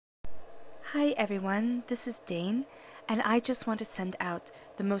Hi everyone, this is Dane, and I just want to send out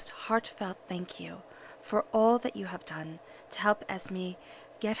the most heartfelt thank you for all that you have done to help Esme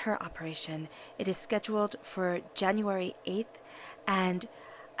get her operation. It is scheduled for January 8th, and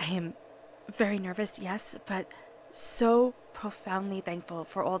I am very nervous, yes, but so profoundly thankful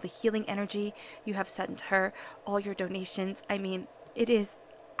for all the healing energy you have sent her, all your donations. I mean, it is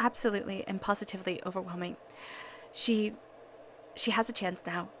absolutely and positively overwhelming. She she has a chance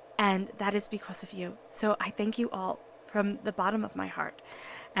now, and that is because of you. So I thank you all from the bottom of my heart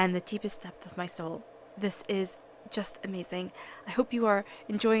and the deepest depth of my soul. This is just amazing. I hope you are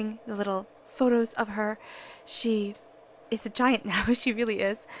enjoying the little photos of her. She is a giant now. She really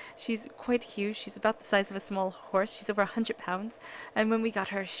is. She's quite huge. She's about the size of a small horse. She's over 100 pounds. And when we got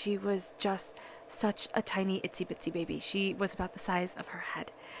her, she was just such a tiny itsy bitsy baby. She was about the size of her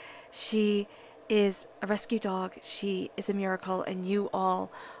head. She is a rescue dog. She is a miracle, and you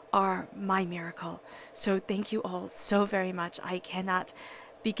all are my miracle. So thank you all so very much. I cannot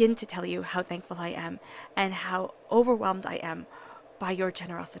begin to tell you how thankful I am and how overwhelmed I am by your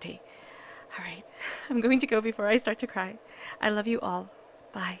generosity. All right, I'm going to go before I start to cry. I love you all.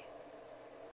 Bye.